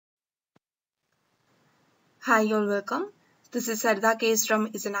Hi, all welcome. This is Sarda Case from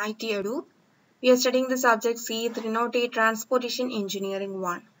ISNIT Edu. We are studying the subject C308 Transportation Engineering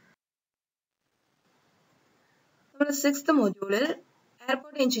 1. നമ്മുടെ 6th മൊഡ്യൂളിൽ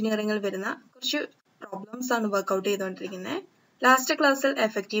airport എഞ്ചിനീയറിംഗിൽ വരുന്ന കുറച്ച് problems ആണ് workout ചെയ്തുകൊണ്ടിരിക്കുന്നത്. Last ക്ലാസ്സിൽ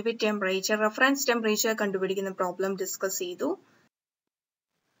എഫക്റ്റീവ് ടെമ്പറേച്ചർ, റെഫറൻസ് ടെമ്പറേച്ചർ കണ്ടുപിടിക്കുന്ന പ്രോബ്ലം ഡിസ്കസ് ചെയ്തു.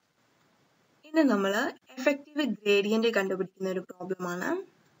 ഇന്ന് നമ്മൾ എഫക്റ്റീവ് ഗ്രേഡിയന്റ് കണ്ടുപിടിക്കുന്ന ഒരു പ്രോബ്ലമാണ്.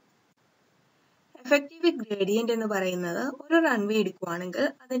 എഫക്റ്റീവ് ഗ്രേഡിയന്റ് എന്ന് പറയുന്നത് ഒരു റൺവേ എടുക്കുകയാണെങ്കിൽ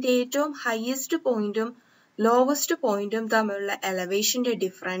അതിന്റെ ഏറ്റവും ഹയസ്റ്റ് പോയിന്റും ലോവസ്റ്റ് പോയിന്റും തമ്മിലുള്ള എലവേഷന്റെ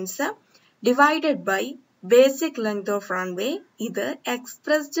difference divided by basic length of runway. ഇത്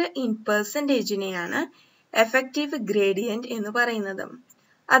എക്സ്പ്രസ്ഡ് ഇൻ പെർസെന്റേജിനെയാണ് എഫക്റ്റീവ് ഗ്രേഡിയന്റ് എന്ന് പറയുന്നത്.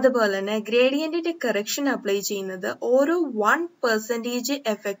 അതുപോലെ തന്നെ ഗ്രേഡിയന്റിന്റെ കറക്ഷൻ അപ്ലൈ ചെയ്യുന്നത് ഓരോ 1%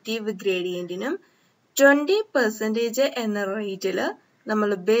 എഫക്റ്റീവ് ഗ്രേഡിയന്റിനും 20% എന്ന റേറ്റിൽ നമ്മൾ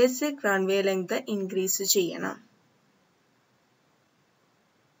ബേസിക് റൺവേ ലെങ്ത് ഇൻക്രീസ് ചെയ്യണം.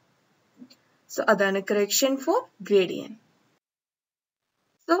 സോ അതാണ് കറക്ഷൻ ഫോർ ഗ്രേഡിയന്റ്.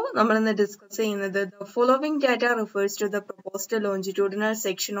 സോ നമ്മൾ ഇന്ന് ഡിസ്കസ് ചെയ്യുന്നത് the following data refers to the proposed longitudinal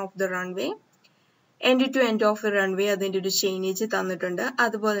section of the runway. End to end of the runway അതിന്റെ ഒരു ചേഞ്ച് തന്നിട്ടുണ്ട്.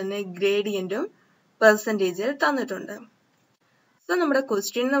 അതുപോലെ തന്നെ ഗ്രേഡിയന്റും പെർസെന്റേജിൽ തന്നിട്ടുണ്ട്. സോ നമ്മുടെ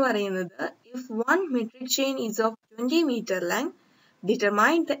ക്വസ്റ്റ്യൻ എന്ന് പറയുന്നത് if one metric chain is of 20 meter length,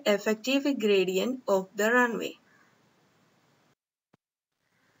 determine the effective gradient of the runway.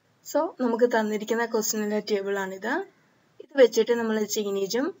 So നമുക്ക് തന്നിരിക്കുന്ന ക്വസ്റ്റ്യനിലെ ടേബിൾ ആണിത്. ഇത് വെച്ചിട്ട് നമ്മൾ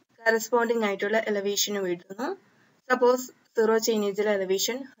ചെയിനേജും കറസ്പോണ്ടിങ് ആയിട്ടുള്ള എലവേഷനും എഴുതുന്നു. സപ്പോസ് 0 ചെയിനേജിലെ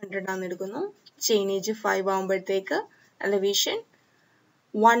എലവേഷൻ 100 ആണെന്ന് എടുക്കുന്നു. ചെയിനേജ് 5 ആകുമ്പോഴത്തേക്ക് എലവേഷൻ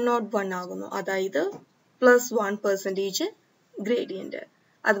 101 ആകുന്നു. അതായത് +1% ഗ്രേഡിയന്റ്.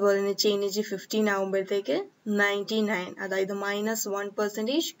 അതുപോലെ തന്നെ ചെയിനേജ് 15 ആകുമ്പോഴത്തേക്ക് 99, അതായത്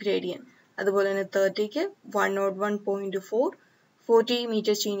 -1% ഗ്രേഡിയന്റ്. അതുപോലെ തന്നെ 30ക്ക് 101.4, 40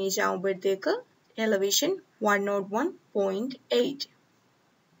 മീറ്റർ ചെയിനേജ് ആകുമ്പോഴത്തേക്ക് എലവേഷൻ 101.8.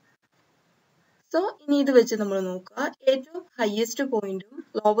 സോ ഇനി ഇത് വെച്ച് നമ്മൾ നോക്കുക, ഏറ്റവും ഹയസ്റ്റ് പോയിന്റും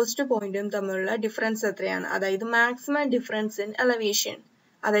ലോവസ്റ്റ് പോയിന്റും തമ്മിലുള്ള ഡിഫറൻസ് എത്രയാണ്, അതായത് മാക്സിമം ഡിഫറൻസ് ഇൻ എലവേഷൻ,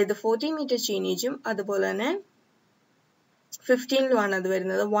 അതായത് 40 മീറ്റർ ചെയിനേജും അതുപോലെ തന്നെ 15ലുമാണ് അത്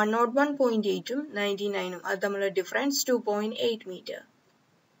വരുന്നത്. 101.8ഉം 99ഉം അത് തമ്മിലുള്ള ഡിഫറൻസ് 2.8 മീറ്റർ.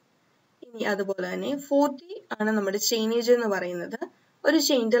 ഇനി അതുപോലെ തന്നെ 40 ആണ് നമ്മുടെ ചെയിനേജ് എന്ന് പറയുന്നത്. ഒരു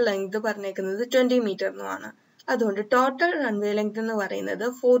ചെയിന്റെ ലെങ്ത് പറഞ്ഞേക്കുന്നത് 20 മീറ്റർ എന്നുമാണ്. അതുകൊണ്ട് ടോട്ടൽ റൺവേ ലെങ്ത് എന്ന് പറയുന്നത്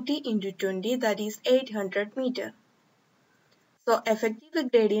 40 × 20, that is 800 metre. So effective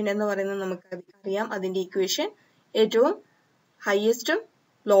gradient എന്ന് പറയുന്നത് നമുക്ക് അറിയാം. അതിന്റെ ഇക്വേഷൻ ഏറ്റവും ഹയസ്റ്റും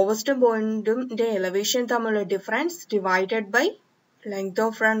ലോവസ്റ്റ് പോയിന്റിന്റെ എലവേഷൻ തമ്മിലുള്ള difference divided by length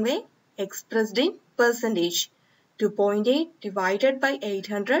of runway expressed in percentage. 2.8 divided by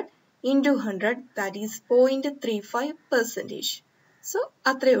 800 into 100, that is 0.35%. So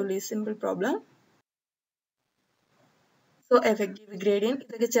അത്രയേ ഉള്ളൂ ഈ simple problem. So effective gradient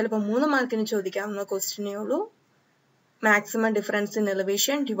ഇതൊക്കെ ചിലപ്പോൾ 3 മാർക്കിന് ചോദിക്കാവുന്ന ക്വസ്റ്റ്യനേ ഉള്ളൂ. Maximum difference in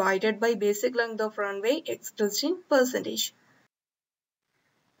elevation divided by basic length of runway expressed in percentage.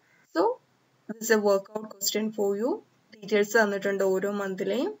 So this is a workout question for you. Details തന്നിട്ടുണ്ട് ഓരോ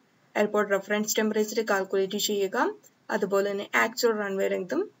മന്തിലെയും. Airport reference temperature calculate ചെയ്യുക. അതുപോലെ തന്നെ actual runway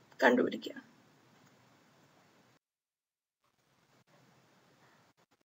ലെങ്തും കണ്ടുപിടിക്കുക.